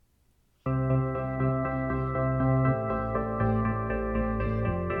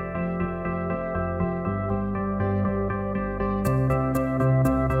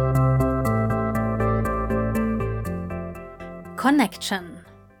Connection.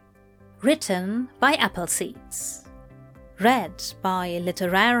 Written by Appleseeds. Read by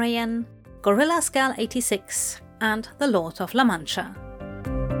Literarian, GorillaScal86 and The Lord of La Mancha.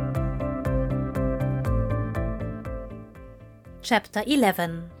 Chapter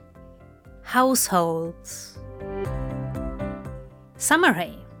 11. Households.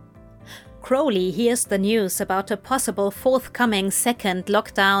 Summary. Crowley hears the news about a possible forthcoming second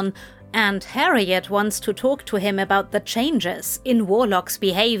lockdown, and Harriet wants to talk to him about the changes in Warlock's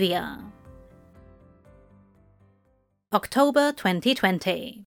behavior. October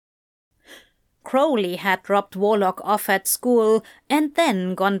 2020. Crowley had dropped Warlock off at school and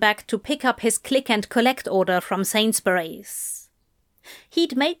then gone back to pick up his click and collect order from Sainsbury's.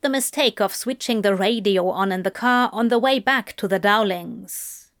 He'd made the mistake of switching the radio on in the car on the way back to the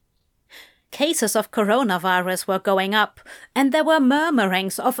Dowlings. Cases of coronavirus were going up, and there were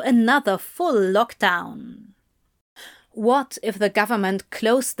murmurings of another full lockdown. What if the government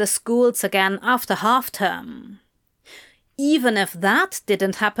closed the schools again after half-term? Even if that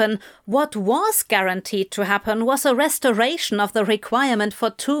didn't happen, what was guaranteed to happen was a restoration of the requirement for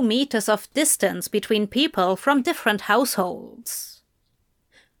 2 meters of distance between people from different households.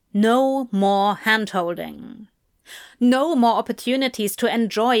 No more hand-holding. No more opportunities to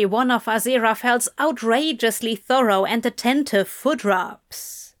enjoy one of Aziraphale's outrageously thorough and attentive food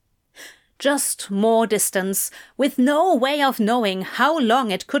rubs. Just more distance, with no way of knowing how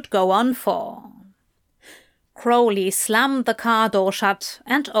long it could go on for. Crowley slammed the car door shut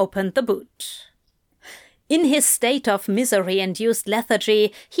and opened the boot. In his state of misery-induced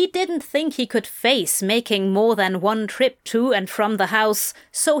lethargy, he didn't think he could face making more than one trip to and from the house,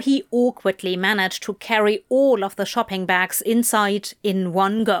 so he awkwardly managed to carry all of the shopping bags inside in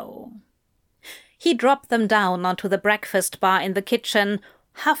one go. He dropped them down onto the breakfast bar in the kitchen,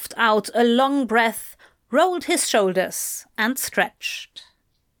 huffed out a long breath, rolled his shoulders, and stretched.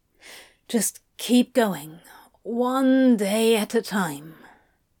 Just keep going, one day at a time.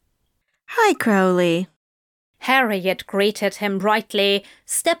 Hi, Crowley. Harriet greeted him brightly,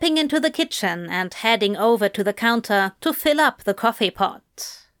 stepping into the kitchen and heading over to the counter to fill up the coffee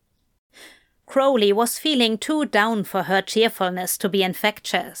pot. Crowley was feeling too down for her cheerfulness to be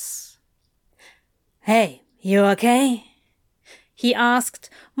infectious. "Hey, you okay?" he asked,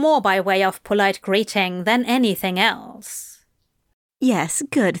 more by way of polite greeting than anything else. Yes,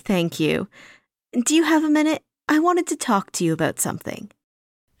 good, thank you. Do you have a minute? I wanted to talk to you about something.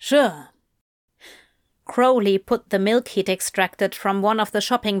 "Sure." Crowley put the milk he'd extracted from one of the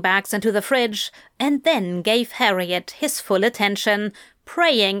shopping bags into the fridge and then gave Harriet his full attention,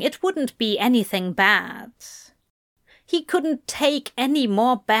 praying it wouldn't be anything bad. He couldn't take any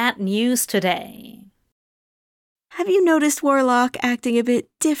more bad news today. Have you noticed Warlock acting a bit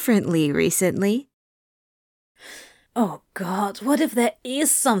differently recently? Oh God, what if there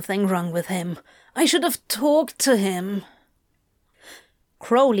is something wrong with him? I should have talked to him.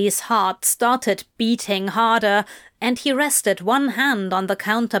 Crowley's heart started beating harder, and he rested one hand on the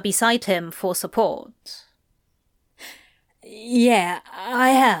counter beside him for support. "Yeah, I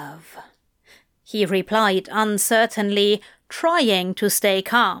have," he replied uncertainly, trying to stay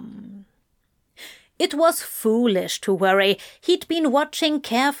calm. It was foolish to worry. He'd been watching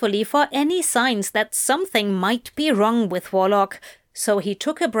carefully for any signs that something might be wrong with Warlock, so he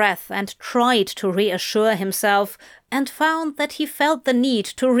took a breath and tried to reassure himself, and found that he felt the need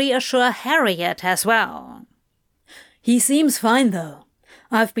to reassure Harriet as well. "He seems fine, though.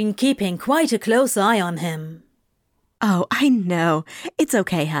 I've been keeping quite a close eye on him." Oh, I know. It's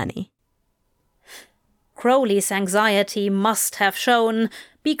okay, honey. Crowley's anxiety must have shown,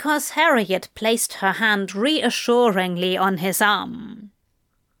 because Harriet placed her hand reassuringly on his arm.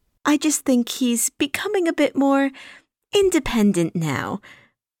 I just think he's becoming a bit more independent now.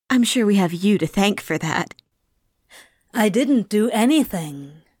 I'm sure we have you to thank for that. "I didn't do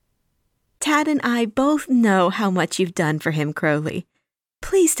anything." Tad and I both know how much you've done for him, Crowley.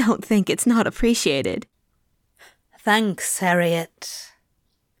 Please don't think it's not appreciated. "Thanks, Harriet."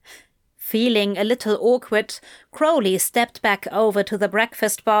 Feeling a little awkward, Crowley stepped back over to the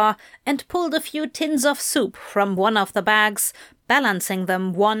breakfast bar and pulled a few tins of soup from one of the bags, balancing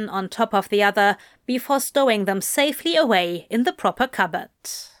them one on top of the other before stowing them safely away in the proper cupboard.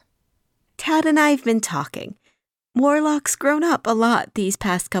 Tad and I have been talking. Warlock's grown up a lot these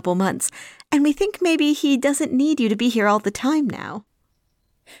past couple months, and we think maybe he doesn't need you to be here all the time now.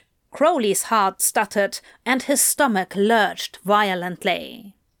 Crowley's heart stuttered and his stomach lurched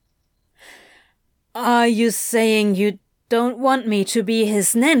violently. "Are you saying you don't want me to be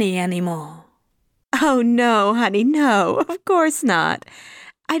his nanny anymore?" Oh, no, honey, no, of course not.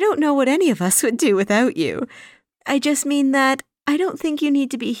 I don't know what any of us would do without you. I just mean that I don't think you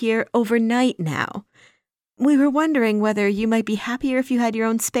need to be here overnight now. We were wondering whether you might be happier if you had your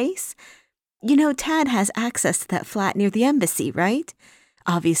own space. You know, Tad has access to that flat near the embassy, right?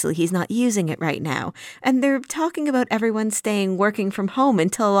 Obviously, he's not using it right now, and they're talking about everyone staying working from home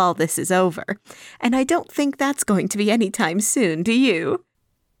until all this is over. And I don't think that's going to be anytime soon, do you?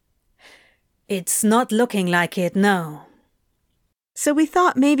 It's not looking like it, no. So we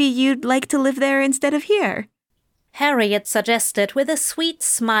thought maybe you'd like to live there instead of here. Harriet suggested with a sweet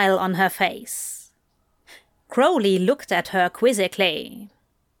smile on her face. Crowley looked at her quizzically.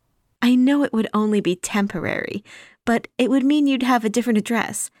 I know it would only be temporary, but it would mean you'd have a different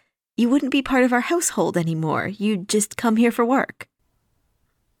address. You wouldn't be part of our household anymore. You'd just come here for work.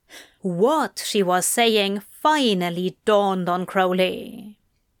 What she was saying finally dawned on Crowley.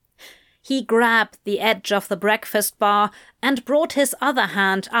 He grabbed the edge of the breakfast bar and brought his other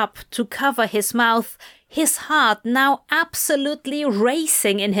hand up to cover his mouth, his heart now absolutely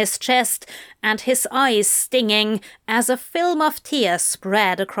racing in his chest and his eyes stinging as a film of tears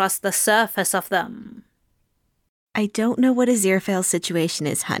spread across the surface of them. I don't know what Aziraphale's situation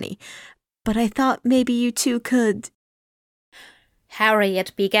is, honey, but I thought maybe you two could...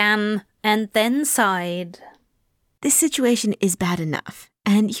 Harriet began and then sighed. This situation is bad enough,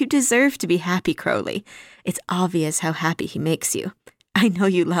 and you deserve to be happy, Crowley. It's obvious how happy he makes you. I know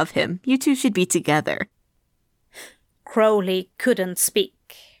you love him. You two should be together. Crowley couldn't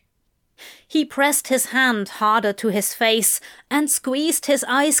speak. He pressed his hand harder to his face and squeezed his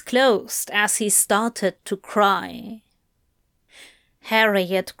eyes closed as he started to cry.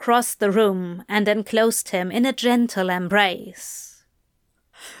 Harriet crossed the room and enclosed him in a gentle embrace.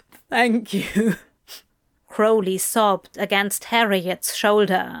 Thank you. Crowley sobbed against Harriet's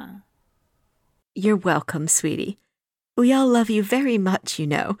shoulder. You're welcome, sweetie. We all love you very much, you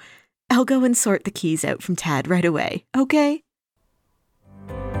know. I'll go and sort the keys out from Tad right away, okay?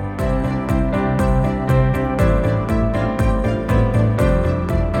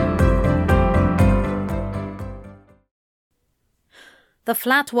 The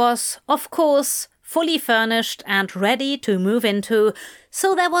flat was, of course, fully furnished and ready to move into,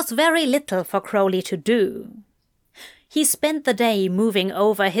 so there was very little for Crowley to do. He spent the day moving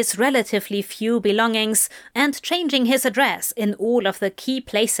over his relatively few belongings and changing his address in all of the key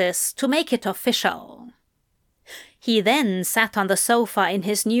places to make it official. He then sat on the sofa in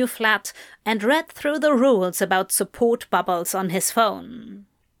his new flat and read through the rules about support bubbles on his phone.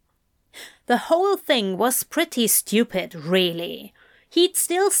 The whole thing was pretty stupid, really. He'd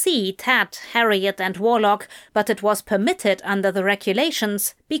still see Tad, Harriet and Warlock, but it was permitted under the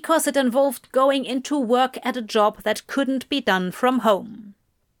regulations because it involved going into work at a job that couldn't be done from home.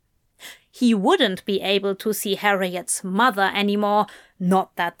 He wouldn't be able to see Harriet's mother anymore,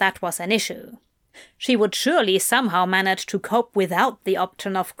 not that that was an issue. She would surely somehow manage to cope without the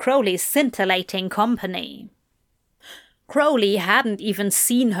option of Crowley's scintillating company. Crowley hadn't even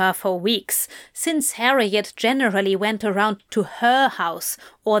seen her for weeks, since Harriet generally went around to her house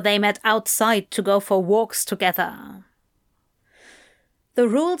or they met outside to go for walks together. The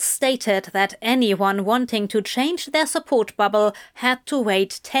rules stated that anyone wanting to change their support bubble had to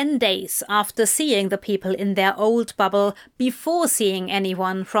wait 10 days after seeing the people in their old bubble before seeing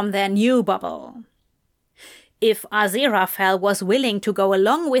anyone from their new bubble. If Aziraphale was willing to go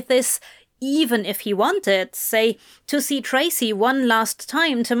along with this, even if he wanted, say, to see Tracy one last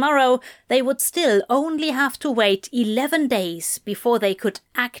time tomorrow, they would still only have to wait 11 days before they could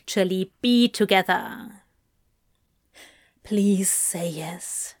actually be together. Please say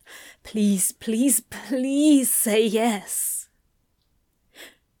yes. Please, please, please say yes.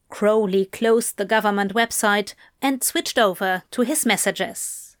 Crowley closed the government website and switched over to his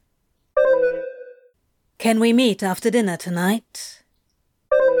messages. Can we meet after dinner tonight?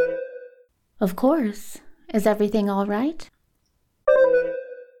 Of course. Is everything all right?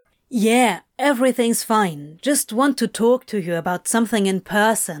 Yeah, everything's fine. Just want to talk to you about something in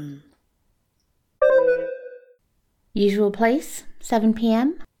person. Usual place, 7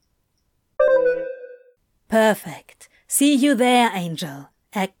 p.m.? Perfect. See you there, Angel.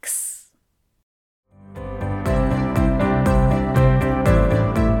 X.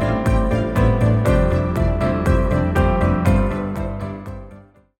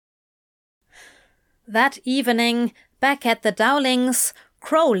 That evening, back at the Dowlings,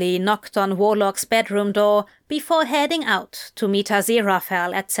 Crowley knocked on Warlock's bedroom door before heading out to meet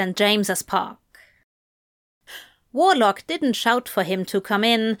Aziraphale at St. James's Park. Warlock didn't shout for him to come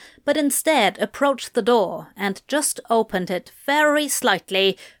in, but instead approached the door and just opened it very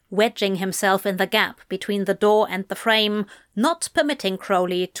slightly, wedging himself in the gap between the door and the frame, not permitting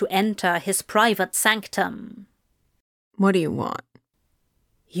Crowley to enter his private sanctum. What do you want?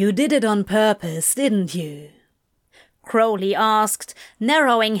 You did it on purpose, didn't you? Crowley asked,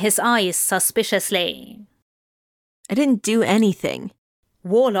 narrowing his eyes suspiciously. I didn't do anything.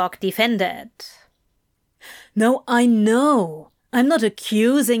 Warlock defended. No, I know. I'm not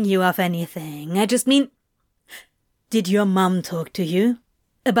accusing you of anything. I just mean... Did your mum talk to you?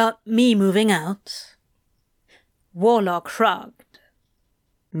 About me moving out? Warlock shrugged.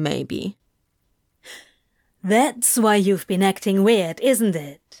 Maybe. That's why you've been acting weird, isn't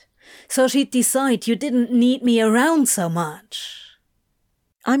it? So she'd decide you didn't need me around so much.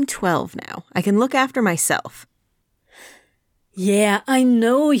 I'm 12 now. I can look after myself. Yeah, I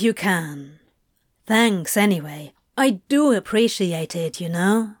know you can. Thanks anyway. I do appreciate it, you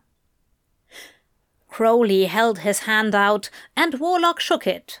know. Crowley held his hand out, and Warlock shook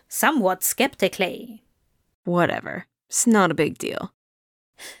it, somewhat skeptically. Whatever. It's not a big deal.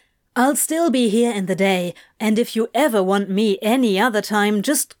 I'll still be here in the day, and if you ever want me any other time,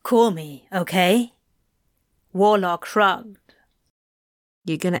 just call me, okay? Warlock shrugged.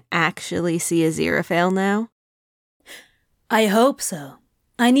 You gonna actually see Aziraphale now? I hope so.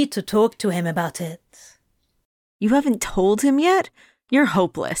 I need to talk to him about it. You haven't told him yet? You're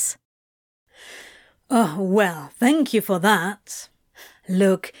hopeless. Oh, well, thank you for that.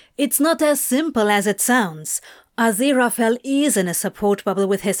 Look, it's not as simple as it sounds. Aziraphale is in a support bubble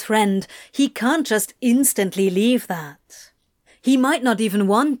with his friend. He can't just instantly leave that. He might not even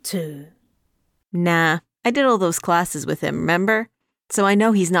want to. Nah, I did all those classes with him, remember? So I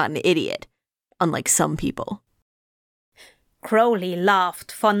know he's not an idiot, unlike some people. Crowley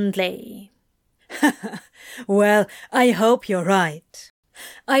laughed fondly. Well, I hope you're right.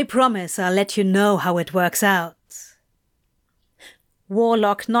 I promise I'll let you know how it works out.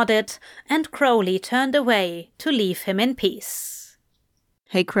 Warlock nodded, and Crowley turned away to leave him in peace.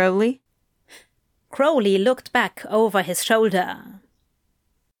 Hey, Crowley? Crowley looked back over his shoulder.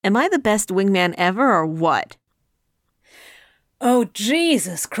 Am I the best wingman ever or what? Oh,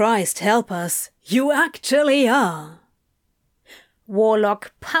 Jesus Christ, help us. You actually are.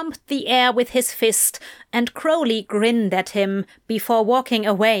 Warlock pumped the air with his fist, and Crowley grinned at him before walking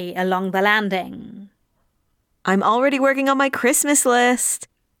away along the landing. I'm already working on my Christmas list.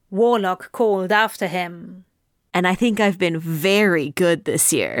 Warlock called after him. And I think I've been very good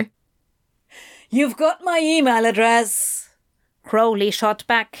this year. You've got my email address. Crowley shot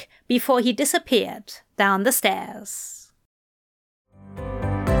back before he disappeared down the stairs.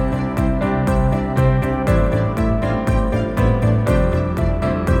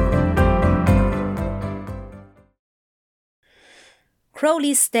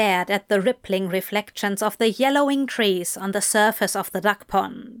 Crowley stared at the rippling reflections of the yellowing trees on the surface of the duck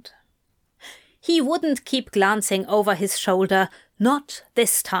pond. He wouldn't keep glancing over his shoulder, not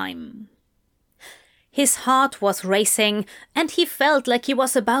this time. His heart was racing, and he felt like he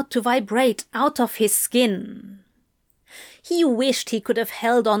was about to vibrate out of his skin. He wished he could have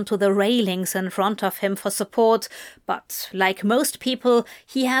held onto the railings in front of him for support, but like most people,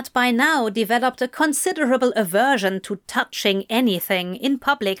 he had by now developed a considerable aversion to touching anything in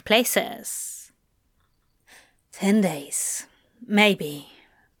public places. 10 days. Maybe.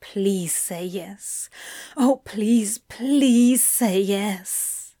 Please say yes. Oh, please, please say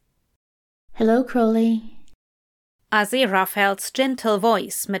yes. Hello, Crowley. Aziraphale's gentle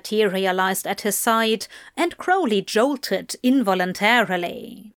voice materialized at his side, and Crowley jolted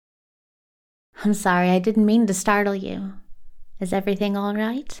involuntarily. I'm sorry, I didn't mean to startle you. Is everything all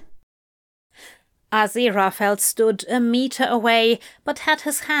right? Aziraphale stood a meter away, but had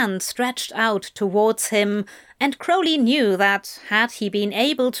his hand stretched out towards him, and Crowley knew that, had he been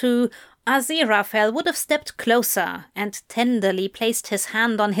able to, Aziraphale would have stepped closer and tenderly placed his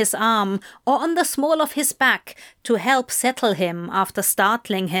hand on his arm or on the small of his back to help settle him after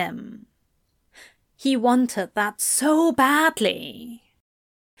startling him. He wanted that so badly.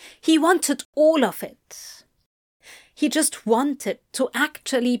 He wanted all of it. He just wanted to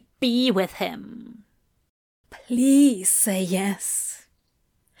actually be with him. Please say yes.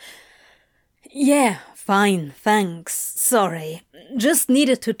 Yeah, fine, thanks. Sorry. Just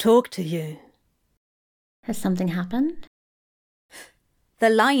needed to talk to you. Has something happened? The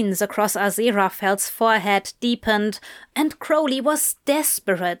lines across Aziraphale's forehead deepened, and Crowley was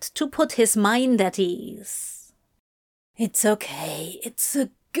desperate to put his mind at ease. It's okay. It's a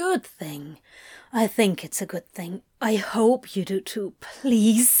good thing. I think it's a good thing. I hope you do too.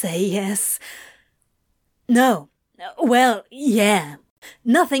 Please say yes. No. Well, yeah.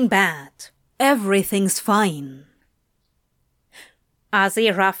 Nothing bad. Everything's fine.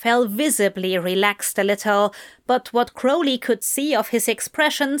 Aziraphale visibly relaxed a little, but what Crowley could see of his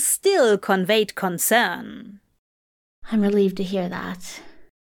expression still conveyed concern. I'm relieved to hear that.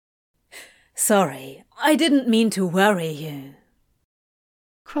 Sorry, I didn't mean to worry you.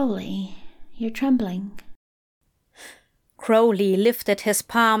 Crowley, you're trembling. Crowley lifted his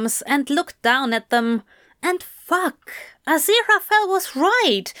palms and looked down at them, and fuck, Aziraphale was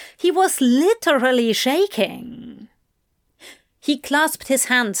right. He was literally shaking. He clasped his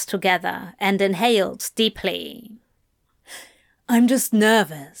hands together and inhaled deeply. I'm just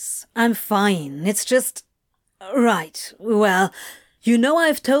nervous. I'm fine. It's just... Right, well, you know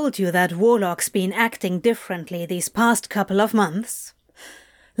I've told you that Warlock's been acting differently these past couple of months.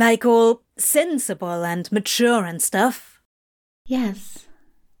 Like all sensible and mature and stuff. Yes.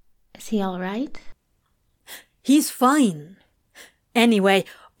 Is he all right? He's fine. Anyway,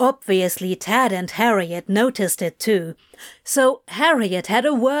 obviously Tad and Harriet noticed it too. So Harriet had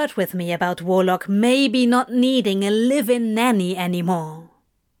a word with me about Warlock maybe not needing a live-in nanny anymore.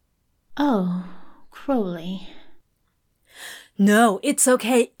 Oh, Crowley. No, it's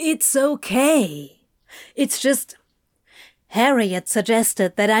okay. It's okay. It's just... Harriet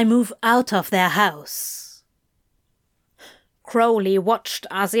suggested that I move out of their house. Crowley watched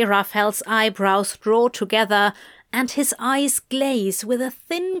Aziraphale's eyebrows draw together and his eyes glaze with a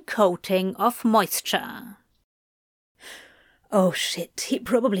thin coating of moisture. Oh shit, he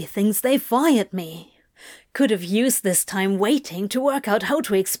probably thinks they fired me. Could have used this time waiting to work out how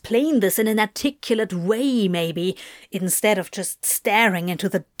to explain this in an articulate way, maybe, instead of just staring into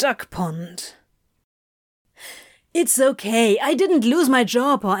the duck pond. It's okay, I didn't lose my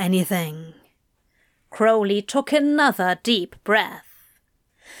job or anything. Crowley took another deep breath.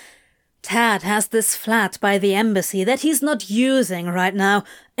 Tad has this flat by the embassy that he's not using right now,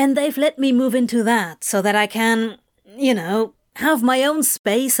 and they've let me move into that so that I can, have my own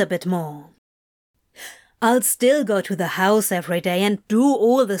space a bit more. I'll still go to the house every day and do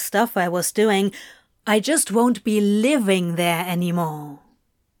all the stuff I was doing. I just won't be living there anymore.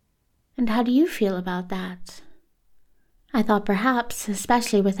 And how do you feel about that? I thought perhaps,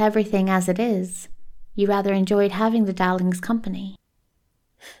 especially with everything as it is, you rather enjoyed having the Dowlings' company.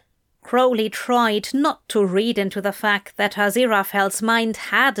 Crowley tried not to read into the fact that Aziraphale's mind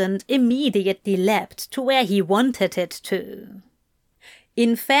hadn't immediately leapt to where he wanted it to.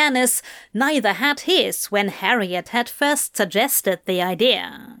 In fairness, neither had his when Harriet had first suggested the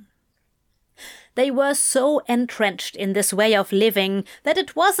idea. They were so entrenched in this way of living that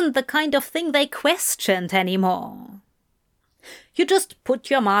it wasn't the kind of thing they questioned anymore. You just put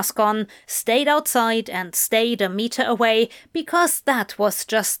your mask on, stayed outside and stayed a meter away because that was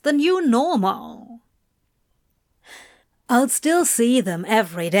just the new normal. I'll still see them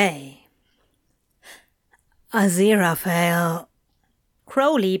every day. Aziraphale...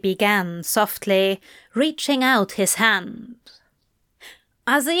 Crowley began softly, reaching out his hand.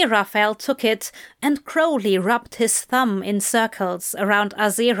 Aziraphale took it, and Crowley rubbed his thumb in circles around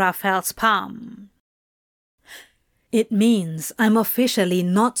Aziraphale's palm. It means I'm officially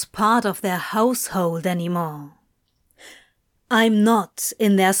not part of their household anymore. I'm not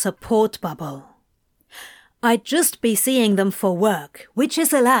in their support bubble. I'd just be seeing them for work, which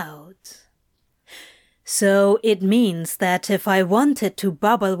is allowed. So it means that if I wanted to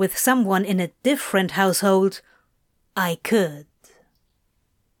bubble with someone in a different household, I could.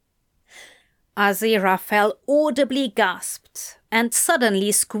 Aziraphale audibly gasped and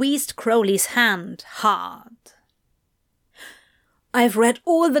suddenly squeezed Crowley's hand hard. I've read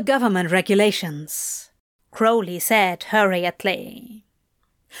all the government regulations, Crowley said hurriedly.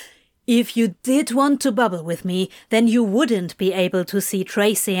 If you did want to bubble with me, then you wouldn't be able to see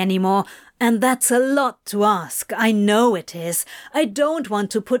Tracy anymore, and that's a lot to ask. I know it is. I don't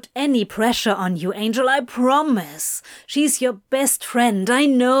want to put any pressure on you, Angel, I promise. She's your best friend, I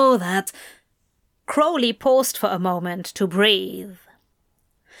know that. Crowley paused for a moment to breathe.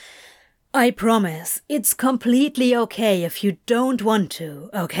 I promise, it's completely okay if you don't want to,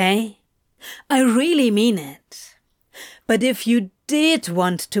 okay? I really mean it. But if you did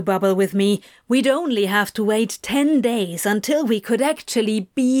want to bubble with me, we'd only have to wait 10 days until we could actually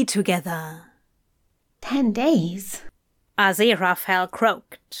be together. 10 days? Aziraphale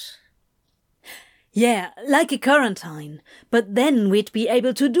croaked. Yeah, like a quarantine, but then we'd be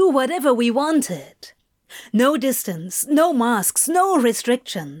able to do whatever we wanted. No distance, no masks, no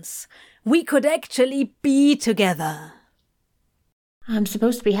restrictions. We could actually be together. I'm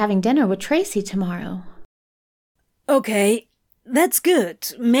supposed to be having dinner with Tracy tomorrow. Okay, that's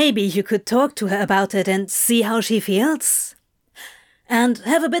good. Maybe you could talk to her about it and see how she feels. And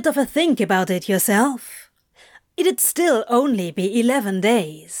have a bit of a think about it yourself. It'd still only be 11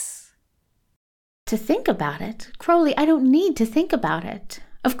 days. To think about it? Crowley, I don't need to think about it.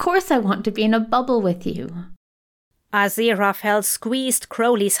 Of course I want to be in a bubble with you. Aziraphale squeezed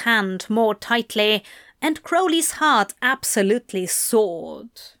Crowley's hand more tightly, and Crowley's heart absolutely soared.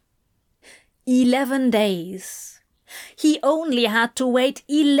 11 days. He only had to wait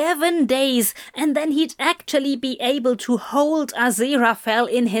 11 days, and then he'd actually be able to hold Aziraphale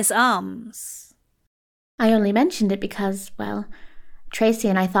in his arms. I only mentioned it because, well, Tracy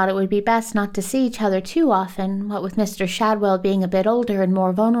and I thought it would be best not to see each other too often, what with Mr. Shadwell being a bit older and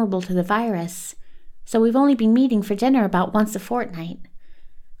more vulnerable to the virus. So we've only been meeting for dinner about once a fortnight.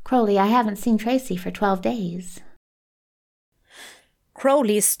 Crowley, I haven't seen Tracy for 12 days.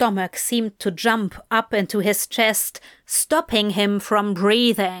 Crowley's stomach seemed to jump up into his chest, stopping him from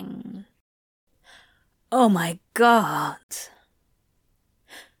breathing. Oh my God.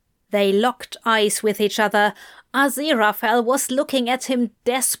 They locked eyes with each other. Aziraphale was looking at him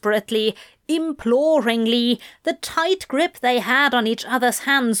desperately, imploringly, the tight grip they had on each other's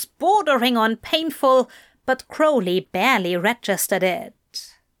hands bordering on painful, but Crowley barely registered it.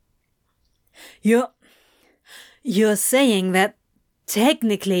 You're saying that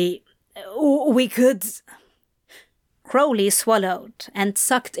technically we could... Crowley swallowed and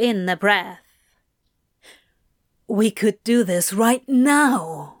sucked in a breath. We could do this right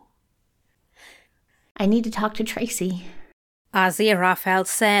now. I need to talk to Tracy, Aziraphale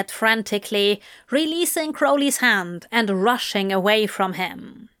said frantically, releasing Crowley's hand and rushing away from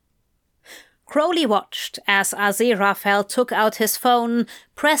him. Crowley watched as Aziraphale took out his phone,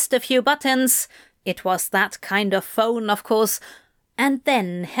 pressed a few buttons — it was that kind of phone, of course — and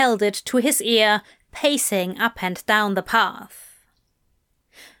then held it to his ear, pacing up and down the path.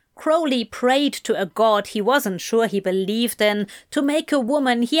 Crowley prayed to a god he wasn't sure he believed in to make a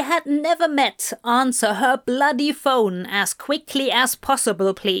woman he had never met answer her bloody phone as quickly as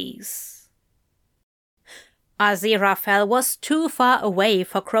possible, please. Aziraphale was too far away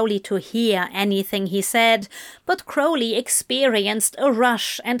for Crowley to hear anything he said, but Crowley experienced a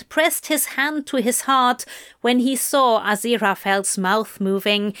rush and pressed his hand to his heart when he saw Aziraphale's mouth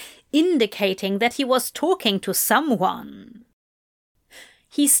moving, indicating that he was talking to someone.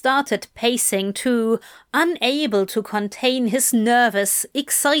 He started pacing too, unable to contain his nervous,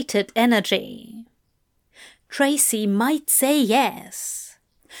 excited energy. Tracy might say yes.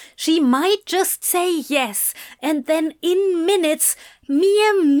 She might just say yes, and then in minutes,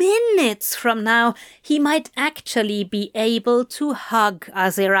 mere minutes from now, he might actually be able to hug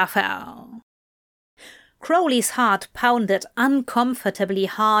Aziraphale. Crowley's heart pounded uncomfortably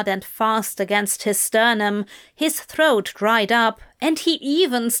hard and fast against his sternum, his throat dried up, and he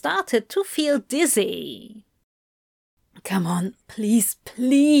even started to feel dizzy. Come on, please,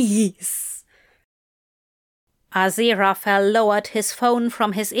 please. Aziraphale lowered his phone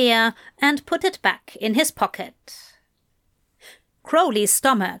from his ear and put it back in his pocket. Crowley's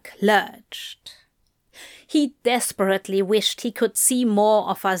stomach lurched. He desperately wished he could see more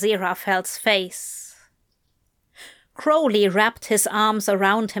of Aziraphale's face. Crowley wrapped his arms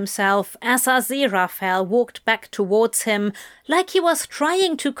around himself as Aziraphale walked back towards him, like he was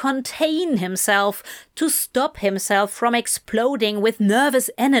trying to contain himself, to stop himself from exploding with nervous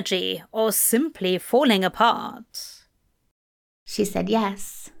energy or simply falling apart. She said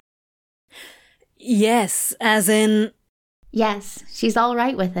yes. Yes, as in... Yes, she's all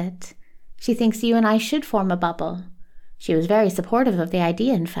right with it. She thinks you and I should form a bubble. She was very supportive of the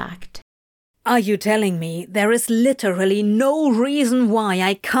idea, in fact. Are you telling me there is literally no reason why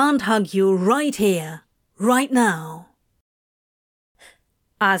I can't hug you right here, right now?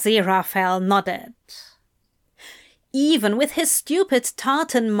 Aziraphale nodded. Even with his stupid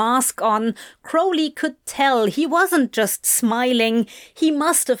tartan mask on, Crowley could tell he wasn't just smiling, he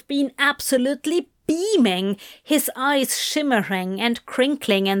must have been absolutely beaming, his eyes shimmering and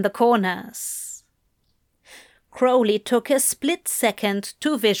crinkling in the corners. Crowley took a split second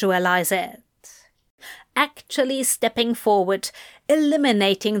to visualize it. Actually stepping forward,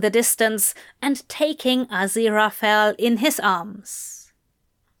 eliminating the distance, and taking Aziraphale in his arms.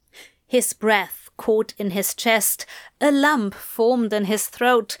 His breath caught in his chest, a lump formed in his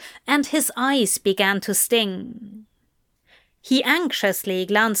throat, and his eyes began to sting. He anxiously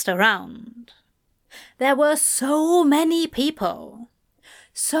glanced around. There were so many people.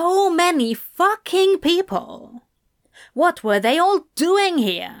 So many fucking people. What were they all doing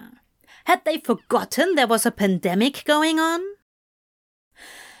here? Had they forgotten there was a pandemic going on?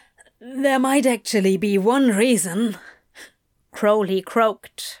 There might actually be one reason, Crowley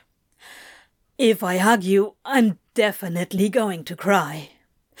croaked. If I hug you, I'm definitely going to cry.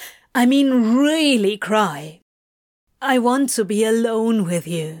 I mean really cry. I want to be alone with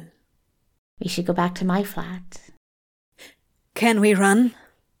you. We should go back to my flat. Can we run?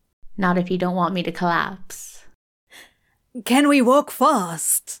 Not if you don't want me to collapse. Can we walk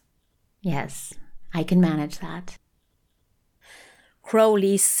fast? Yes, I can manage that.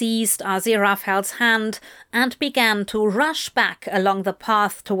 Crowley seized Aziraphale's hand and began to rush back along the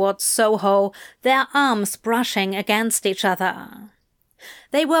path towards Soho, their arms brushing against each other.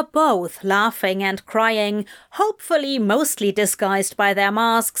 They were both laughing and crying, hopefully mostly disguised by their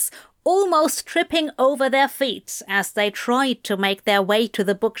masks, almost tripping over their feet as they tried to make their way to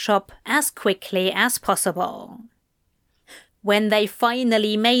the bookshop as quickly as possible. When they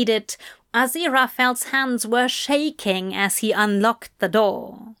finally made it, Aziraphale's hands were shaking as he unlocked the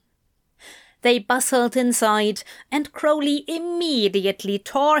door. They bustled inside, and Crowley immediately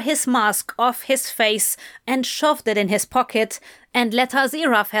tore his mask off his face and shoved it in his pocket, and let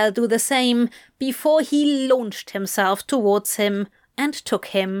Aziraphale do the same before he launched himself towards him and took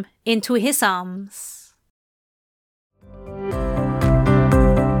him into his arms.